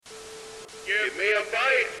Give me a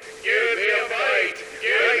bite. Give me a bite.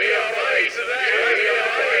 Give me a bite of that. Give me a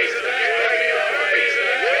bite of that. Give me a bite of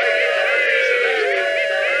that. Give me a piece of that.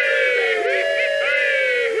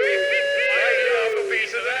 I love a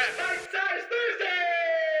piece of that. Bite-sized Thursday.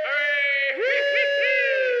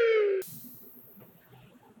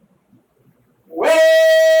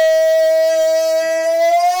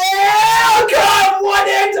 Welcome, one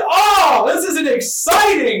and all! This is an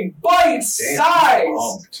exciting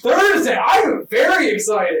bite-sized Thursday. I'm very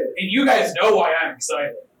excited, and you guys know why I'm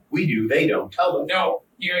excited. We do, they don't. Tell them. No,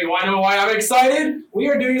 you want to know why I'm excited? We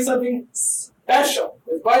are doing something special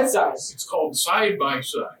with bite-sized. It's called Side by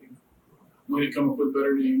Side. Way to come up with a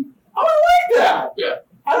better name. Oh, I like that. Yeah.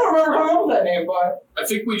 I don't remember coming up with that name, but I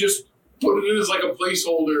think we just put it in as like a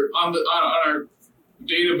placeholder on our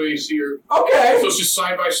database here. okay. So it's just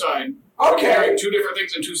Side by Side. Okay. We're doing two different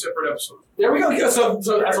things in two separate episodes. There we go. So that's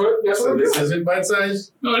what So we're this doing. isn't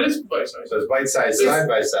bite-sized? No, it is by Side. So it's bite-sized,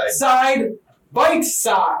 side-by-side. Side,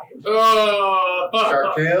 bite-side.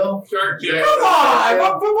 Shark tail? Shark tail. Come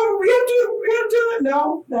on, but we have to do it.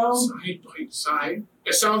 No. Side by Side.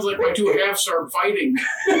 It sounds like my two halves are fighting.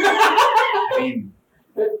 I mean,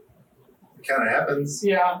 it kind of happens.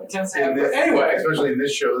 Yeah, it tends to In happen. this- Anyway, Especially in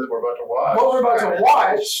this show that we're about to watch. what we're about to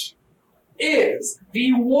watch is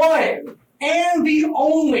the one and the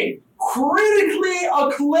only critically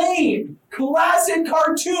acclaimed classic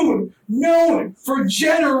cartoon known for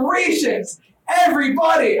generations.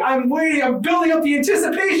 Everybody, I'm building up the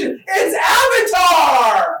anticipation. It's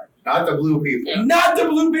Avatar! Not the blue people. Yeah. Not the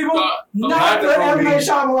blue people, not the M. Night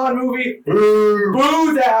Shyamalan movie. Boo!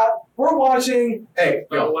 Boo that. We're watching. Hey,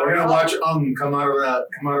 we're gonna watch come out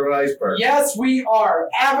of Iceberg. Yes, we are.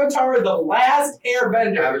 Avatar: The Last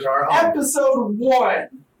Airbender. Avatar. Episode 1.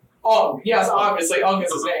 Yes, obviously,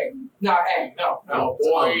 is his name. Not Aang. No. Oh,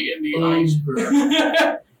 boy in the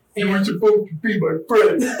iceberg. You were supposed to be my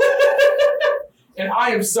friend. And I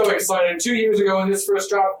am so excited. 2 years ago, when this first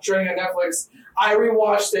dropped training on Netflix, I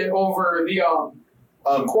rewatched it over the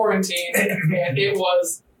quarantine, and it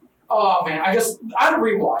was, oh man, I'd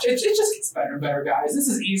rewatch. It just gets better and better, guys. This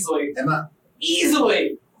is easily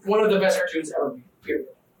one of the best cartoons ever made, period.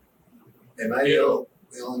 Am I the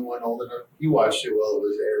only one old enough? You watched it while it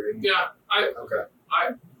was airing. Yeah, Okay.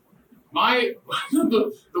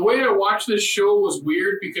 the way I watched this show was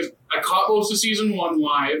weird because I caught most of season 1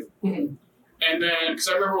 live, Mm-hmm. and then because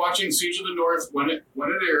I remember watching Siege of the North when it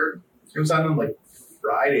aired. It was on like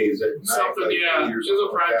Fridays at night. Something, like yeah. 8 It or was something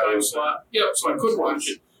a prime like that. time slot. Yep, so I could watch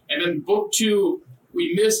it. And then book 2,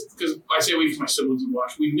 we missed, because I say we, because my siblings would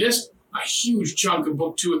watch, we missed a huge chunk of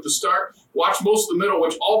book 2 at the start, watched most of the middle,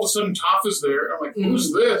 which all of a sudden Toph is there. I'm like,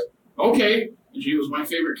 who's this? Okay. And she was my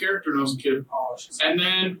favorite character when I was a kid. Oh, And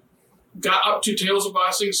then got up to Tales of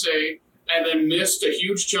Ba Sing Se, and then missed a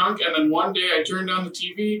huge chunk. And then one day I turned on the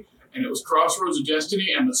TV, and it was Crossroads of Destiny,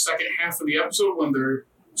 and the second half of the episode when they're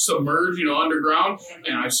submerged, underground,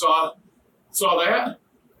 and I saw that,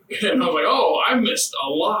 and I was like, oh, I missed a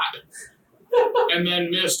lot. And then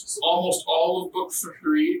missed almost all of book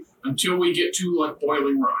 3 until we get to, like,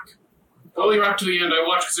 Boiling Rock. Boiling Rock to the end, I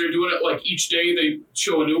watched because they're doing it, like, each day they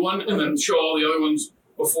show a new one, and then show all the other ones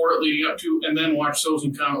before it leading up to, and then watch those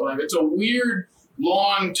and count it live. It's a weird,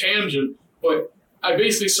 long tangent, but I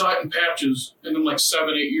basically saw it in patches, and then like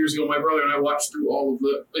 7-8 years ago, my brother and I watched through all of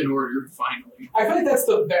it in order, finally. I feel like that's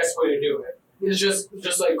the best way to do it. It's just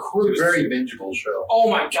like cruise. It's a very bingeable show. Oh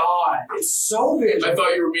my god, it's so bingeable. I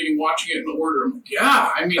thought you were meaning watching it in order. I'm like,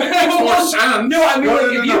 yeah, I mean, it makes more sense. No, I mean,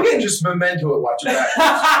 if you can Just memento it, watch it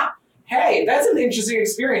back. Hey, that's an interesting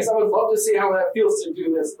experience. I would love to see how that feels to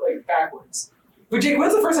do this like backwards. But Jake,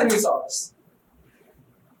 when's the first time you saw this?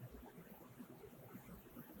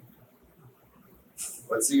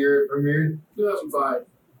 What's the year it premiered? 2005.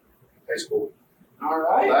 High school. All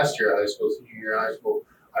right. Last year, high school, senior year high school.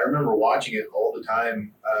 I remember watching it all the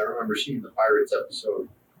time. I remember seeing the Pirates episode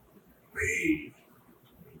way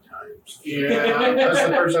many times. Yeah, That was the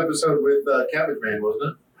first episode with Cabbage Man, wasn't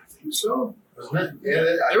it? I think so. Wasn't it?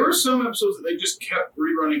 Yeah. There were some episodes that they just kept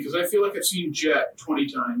rerunning because I feel like I've seen Jet 20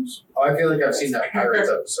 times. I feel like I've seen that Pirates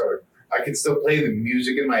episode. I can still play the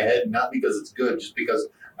music in my head, not because it's good, just because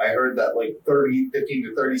I heard that like 15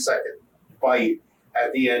 to 30 second fight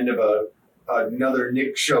at the end of another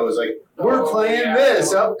Nick show. It's like, we're playing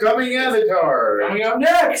this upcoming Avatar. Coming up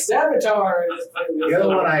next, Avatar. The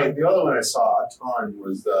other one I saw a ton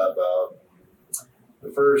was the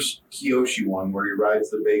first Kyoshi one where he rides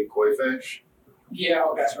the big koi fish. Yeah,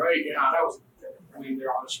 that's right. Yeah, that was. I mean, they're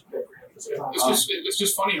on a bit. It's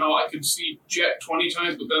just funny how I could see Jet 20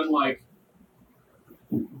 times, but then like,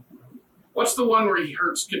 what's the one where he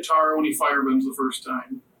hurts Guitar when he firebends the first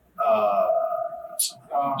time?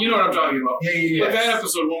 You know what I'm talking about. Yeah. Like that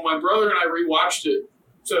episode, when my brother and I rewatched it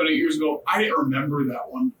 7, 8 years ago, I didn't remember that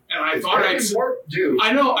one. And I thought I'd dude.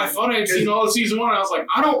 I know, I thought I'd seen all of season 1. I was like,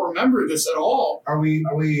 I don't remember this at all. Are we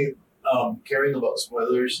caring about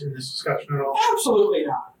spoilers in this discussion at all? Absolutely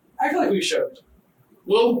not. I feel like we should.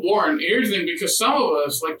 Well, Warren, here's the thing, because some of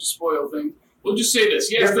us like to spoil things. We'll just say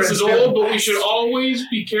this. Yes, this is Different old, but we should always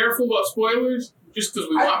be careful about spoilers, just because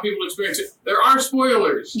we want people to experience it. There are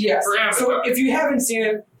spoilers Yes. for Avatar. So if you haven't seen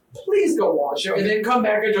it, please go watch it and then come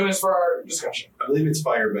back and join us for our discussion. I believe it's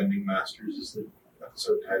Firebending Masters is the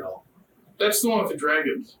episode title. That's the one with the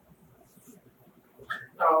dragons.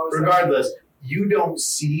 Oh, Regardless, you don't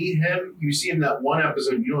see him. You see him that one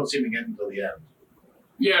episode. You don't see him again until the end.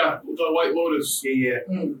 Yeah, the White Lotus Yeah.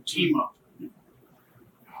 team up.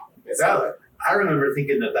 I remember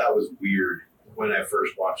thinking that was weird when I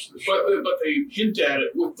first watched the show. But they hint at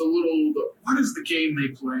it with the little, what is the game they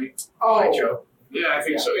play? Oh, Joe. Yeah, I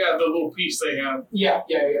think so. Yeah, the little piece they have. yeah.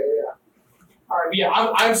 All right, yeah,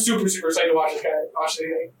 I'm super excited to watch this guy. Watch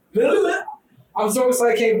it. I'm so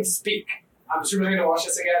excited I can't even speak. I'm super excited to watch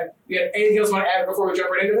this again. You got anything else you want to add before we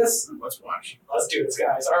jump right into this? Let's watch. Let's do this,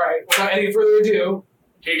 guys. All right, without any further ado.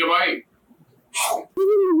 Take a bite.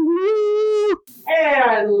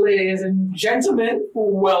 And ladies and gentlemen,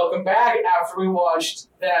 welcome back after we watched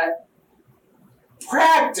that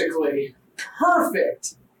practically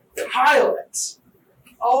perfect pilot.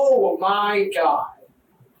 Oh my god.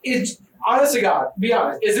 Honest to God, be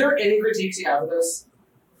honest, is there any critiques you have of this?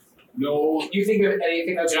 No. You think of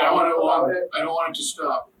anything that's I wrong about don't want it to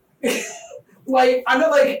stop. it? Like, I'm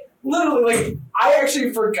not like, literally, like, I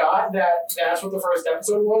actually forgot that that's what the first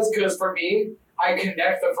episode was, because for me, I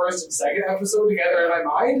connect the first and second episode together in my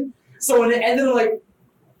mind. So when it ended, I'm like,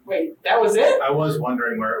 wait, that was it? I was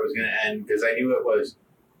wondering where it was going to end because I knew it was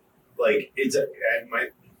like my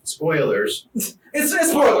spoilers. It's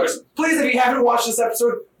spoilers. Please, if you haven't watched this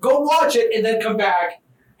episode, go watch it and then come back.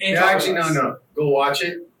 And talk Actually, to us. no. Go watch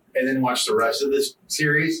it and then watch the rest of this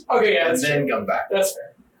series. Okay, yeah, and that's then true. come back. That's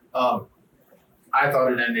fair. I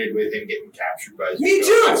thought it ended with him getting captured by Me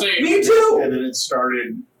Zuko. too. Me too. And then it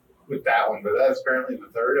started with that one, but that's apparently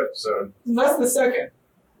the third episode. That's the second.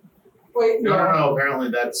 Wait, no. No. Apparently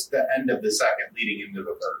that's the end of the second, leading into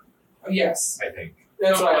the third. Yes, I think.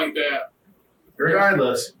 that's Something right. like that.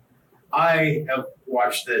 Regardless, I have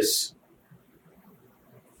watched this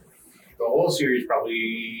the whole series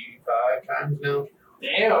probably 5 times now.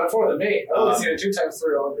 Damn, that's more than me. I've only seen it 2 times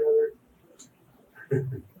through altogether.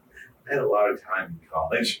 I had a lot of time in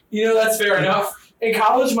college. You know, that's fair enough. In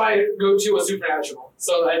college, my go-to was Supernatural.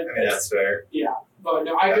 So I mean, that's fair. but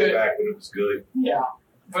no, That I was could, back when it was good. yeah.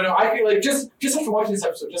 But no, I could, like, just after watching this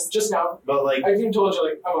episode, just now, But like, I even told you,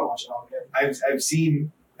 like, I'm gonna watch it all again. I've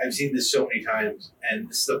seen this so many times, and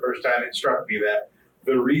this is the first time it struck me that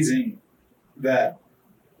the reason that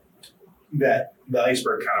the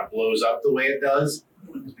iceberg kind of blows up the way it does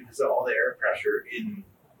is because of all the air pressure in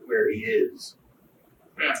where he is.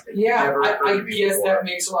 It Yeah, never occurred I to me guess before. that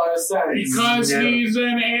makes a lot of sense. Because Never. he's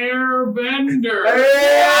an airbender.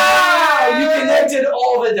 Yeah! You connected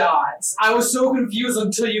all the dots. I was so confused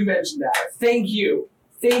until you mentioned that. Thank you.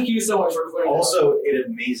 Thank you so much for clearing that up. Also, it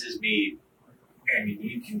amazes me. I mean,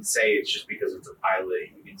 you can say it's just because it's a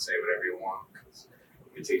pilot. You can say whatever you want because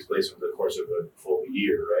it takes place over the course of a full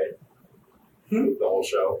year, right? The whole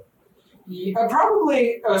show. Yeah,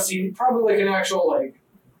 probably like an actual, like,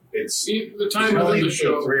 It's See, the time only within the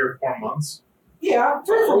show. 3 or 4 months. yeah,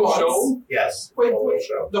 3 or 4 Whole months. show? Yes, Wait, the whole wait.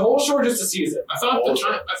 show. The whole show or just a season? I thought Whole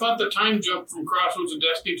the time jump from Crossroads of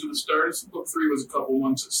Destiny to the start of book 3 was a couple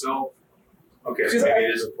months itself. Okay, Because maybe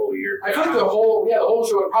it is a full year. I feel like the whole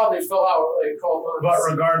show would probably fill out like 12 months.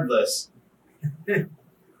 But regardless,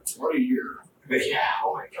 What a year! Yeah,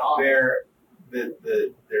 oh my god.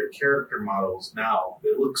 their character models now, they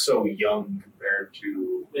look so young compared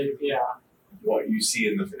to Yeah. what you see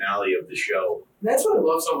in the finale of the show. That's what I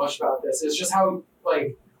love so much about this, is just how,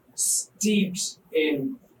 like, steeped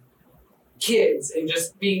in kids and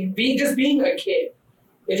just being a kid.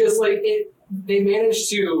 It just, like, they managed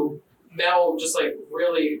to meld just, like,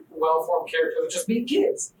 really well-formed characters with just being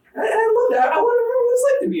kids. And I love that. I want to know what it's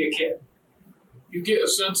like to be a kid. You get a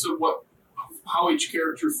sense of how each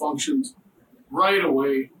character functions right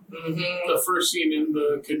away. Mm-hmm. The first scene in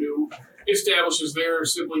the canoe establishes their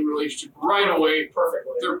sibling relationship right away.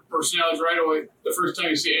 Perfectly. Their personalities right away. The first time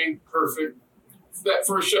you see Aang, perfect. That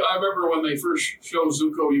first show, I remember when they first show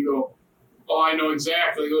Zuko, you go, "Oh, I know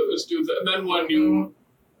exactly what this dude's." And then when you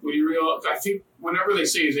realize, I think whenever they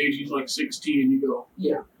say his age, he's like 16, you go,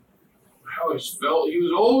 Yeah. I always felt he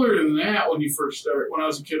was older than that when you first started. When I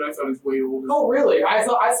was a kid, I thought he was way older. Oh, really? I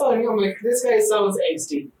thought him. I'm like, this guy sounds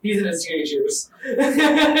angsty. He's in his teenage years.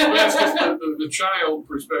 That's just the child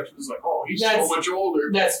perspective is like, oh, he's so much older.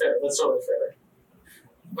 That's fair. That's totally fair.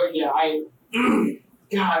 But yeah,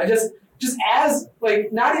 God, just as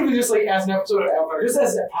like not even just like as an episode of Avatar, just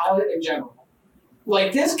as a pilot in general.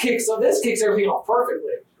 Like this kicks everything off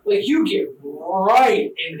perfectly. Like you get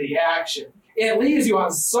right into the action. And it leaves you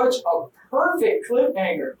on such a perfect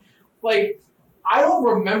cliffhanger. Like, I don't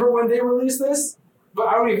remember when they released this, but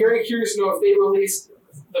I would be very curious to know if they released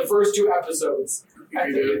the first 2 episodes.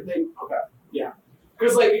 Okay, yeah.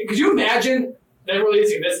 Because, like, could you imagine them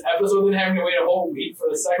releasing this episode and having to wait a whole week for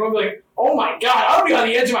the second one? I'd be like, oh my God, I would be on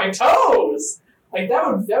the edge of my toes. Like, that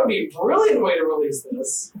would be a brilliant way to release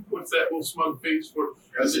this. What's that little smug face for?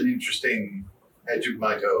 That's an interesting edge of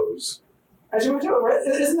my toes. Edge of my toes, right?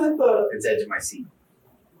 Isn't that the... It's edge of my seat.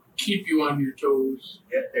 Keep you on your toes.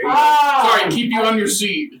 Yeah, there you go. Sorry, keep you on your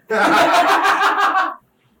seat.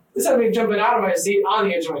 This had me jumping out of my seat on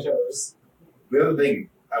the edge of my toes. The other thing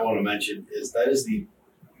I want to mention is that is the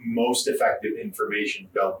most effective information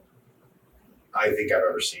dump I think I've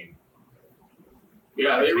ever seen.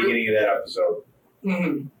 Yeah, at the beginning of that episode.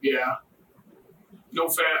 Mm-hmm. Yeah. No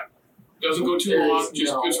fat. Doesn't go too long.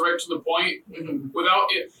 Just gets right to the point. Mm-hmm. Without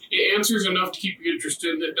it, it answers enough to keep you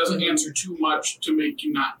interested. It doesn't answer too much to make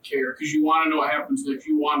you not care because you want to know what happens next.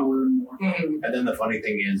 You want to learn more. Mm-hmm. And then the funny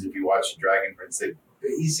thing is, if you watch the Dragon Prince, they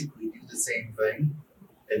basically do the same thing,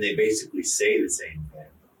 and they basically say the same thing.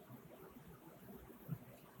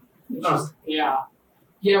 Yeah.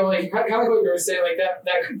 Yeah, well, like, kind of like what you were saying, like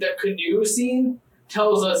that canoe scene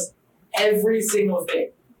tells us every single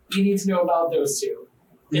thing you need to know about those two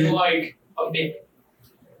in like a minute.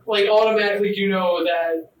 Like automatically you know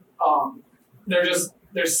that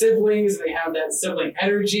they're siblings, they have that sibling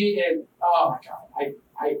energy, and oh my God,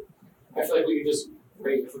 I feel like we could just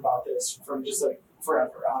rave about this from just like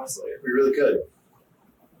forever, honestly. We really could.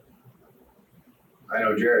 I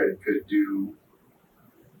know Jared could do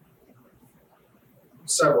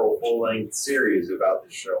several full-length series about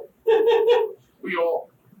this show.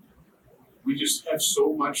 We just have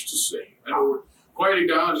so much to say. I know we're quieting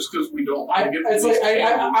down just because we don't want to get to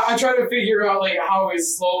I'm trying to figure out like how we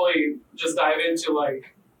slowly just dive into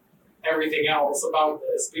like everything else about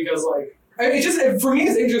this, because like for me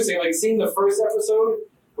it's interesting like seeing the first episode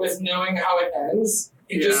with knowing how it ends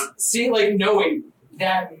and just seeing like knowing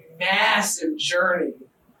that massive journey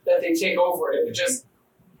that they take over it.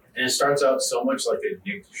 And it starts out so much like a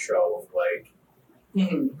Nick show, like a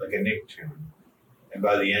Nicktoon. And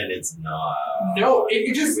by the end, it's not. No,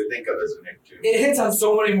 it just... you would think of as a Nicktoon. It hits on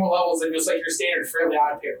so many more levels than just like your standard Fairly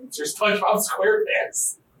Odd Parents or SpongeBob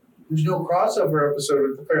SquarePants. There's no crossover episode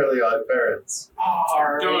with the Fairly Odd Parents.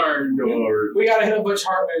 Darn. We gotta hit up Butch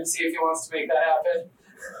Hartman and see if he wants to make that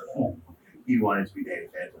happen. He wanted to be Danny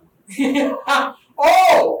Phantom.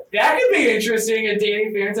 Oh! That could be interesting, a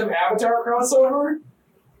Danny Phantom Avatar crossover.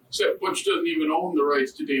 Except Butch doesn't even own the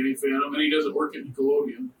rights to Danny Phantom, and he doesn't work at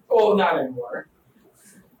Nickelodeon. Oh, not anymore.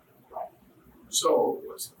 So,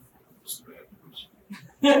 what's the bad news?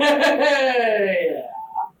 Yeah.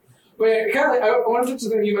 But kind of like, I want to touch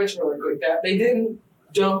something you mentioned really quick, that they didn't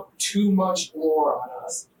dump too much lore on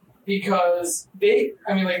us. Because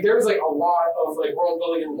there's like a lot of like world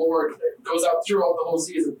building and lore that goes out throughout the whole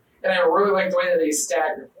season. And I really like the way that they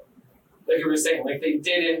staggered them. Like you were saying, like they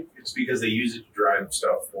didn't. It's because they use it to drive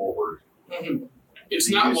stuff forward. Mm-hmm. It's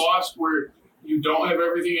not Lost where you don't have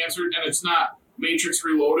everything answered, and it's not Matrix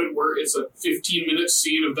Reloaded where it's a 15-minute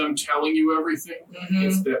scene of them telling you everything. Mm-hmm.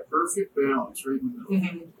 It's that perfect balance right in the middle.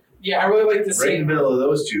 Mm-hmm. Yeah, I really like the scene. Right in the middle of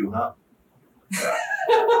those two, huh?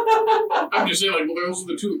 I'm just saying, like, well, those are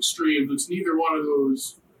the two extremes. It's neither one of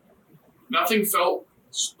those. Nothing felt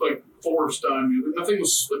like forced on you. Nothing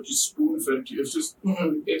was like just spoon-fed to you. It's just,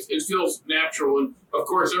 it feels natural. And of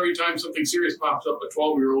course, every time something serious pops up, a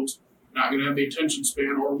 12-year-old's not going to have the attention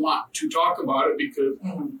span or want to talk about it because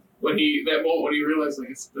when he realized like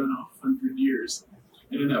it's been 100 years,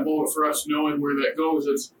 and in that moment for us knowing where that goes,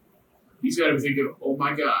 he's got to be thinking, oh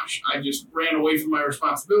my gosh, I just ran away from my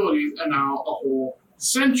responsibilities, and now a whole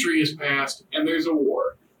century has passed, and there's a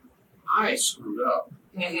war. I screwed up.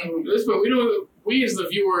 But we as the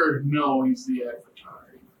viewer know he's the Avatar,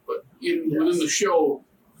 but within the show,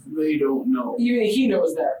 they don't know. Even he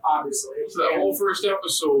knows that, obviously. So that whole first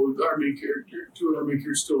episode, two of our main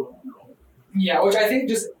characters still don't know. Yeah, which I think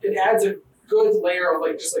it adds a good layer of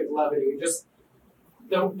like levity. Just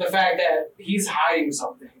the fact that he's hiding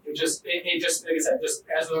something. It just like I said, just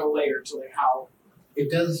adds another layer to like how it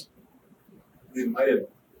does. They might have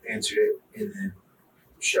answered it in the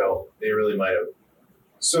show. They really might have.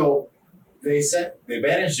 So they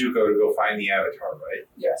banished Zuko to go find the Avatar, right?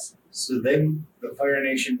 Yes. So then the Fire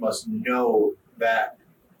Nation must know that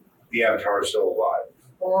the Avatar is still alive.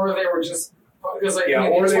 Or they were just because like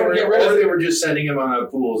Or they were just sending him on a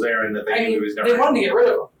fool's errand that they knew he was never. They wanted to get rid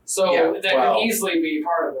of him, so Yeah, that could easily be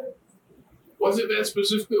part of it. Was it that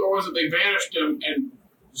specifically, or was it they banished him and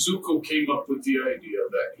Zuko came up with the idea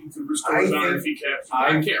that he could restore his honor if he captured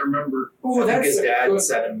him? I can't remember. Ooh, I think his that's dad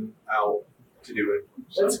sent him out to do it.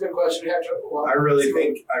 That's a good question. You have to. I really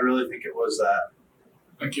think it was that.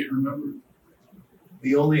 I can't remember.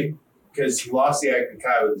 Because he lost the Agni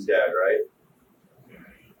Kai with his dad, right?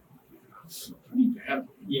 Pretty bad.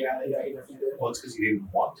 Yeah, he definitely did. Well, it's because he didn't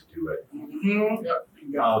want to do it. Mm-hmm. Yep.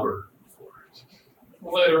 He got burned for it.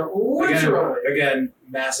 Literally. Again,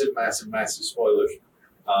 massive spoilers.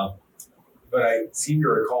 But I seem to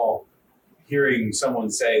recall hearing someone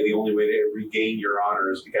say the only way to regain your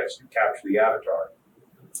honor is to capture the Avatar.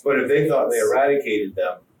 But if they thought they eradicated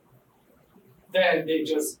them, then they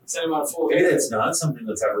just sent him on full. maybe that's not something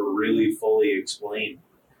that's ever really fully explained,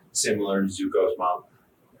 similar to Zuko's mom.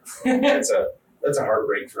 That's a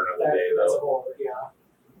heartbreak for another day, That's though. horrible, yeah.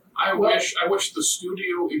 I wish the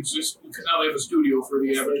studio existed, because now they have a studio for the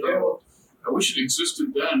Yes, they Avatar. do. I wish it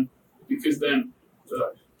existed then, because then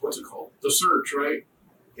what's it called? The Search, right?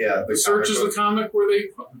 Yeah, The Search is the comic where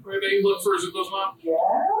they look for Zuko's mom.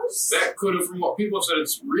 Yes. That could have, from what people have said,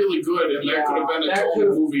 it's really good, and that could have been that its could own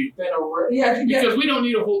have movie. Because we don't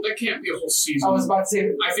need that can't be a whole season. I was about to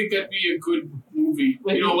say. I think that'd be a good movie.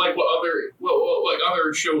 Like what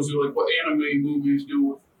other shows do, like what anime movies do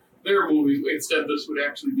with their movies. Instead, this would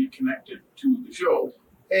actually be connected to the show.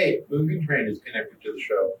 Hey, Mugen Train is connected to the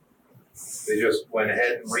show. They just went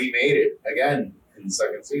ahead and remade it again in the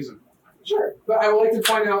second season. Sure, but I would like to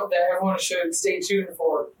point out that everyone should stay tuned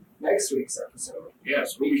for next week's episode.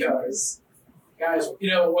 Yes, Because, guys,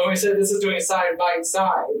 when we said this is doing side by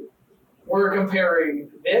side, we're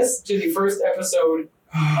comparing this to the first episode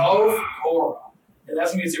of Korra. And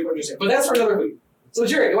that's going to be super interesting. But that's for another week. So,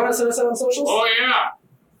 Jerry, you want to send us out on socials? Oh, yeah.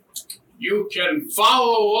 You can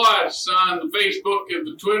follow us on the Facebook and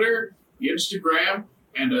the Twitter, the Instagram,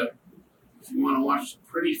 and if you want to watch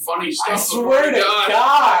pretty funny stuff, I swear to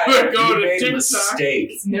God, go to made a TikTok. mistake.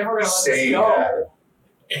 it's never going to let us Saying go.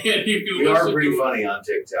 that. And you can We listen are pretty to funny on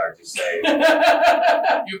TikTok, just saying.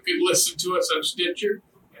 You can listen to us on Stitcher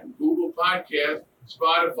and Google Podcast,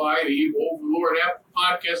 Spotify, the Evil Overlord Apple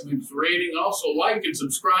Podcast, leave us a rating. Also, like and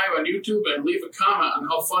subscribe on YouTube and leave a comment on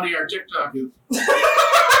how funny our TikTok is.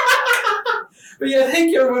 But yeah, thank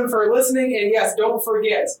you everyone for listening. And yes, don't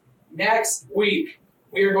forget, next week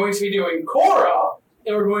we are going to be doing Korra,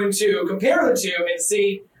 and we're going to compare the two and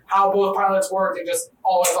see how both pilots work and just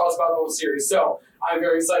all our thoughts about both series. So I'm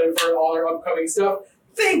very excited for all our upcoming stuff.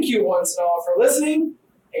 Thank you once and all for listening.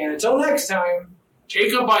 And until next time,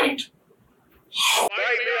 Take a bite. Bite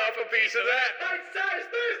me off a piece of that. Bite-sized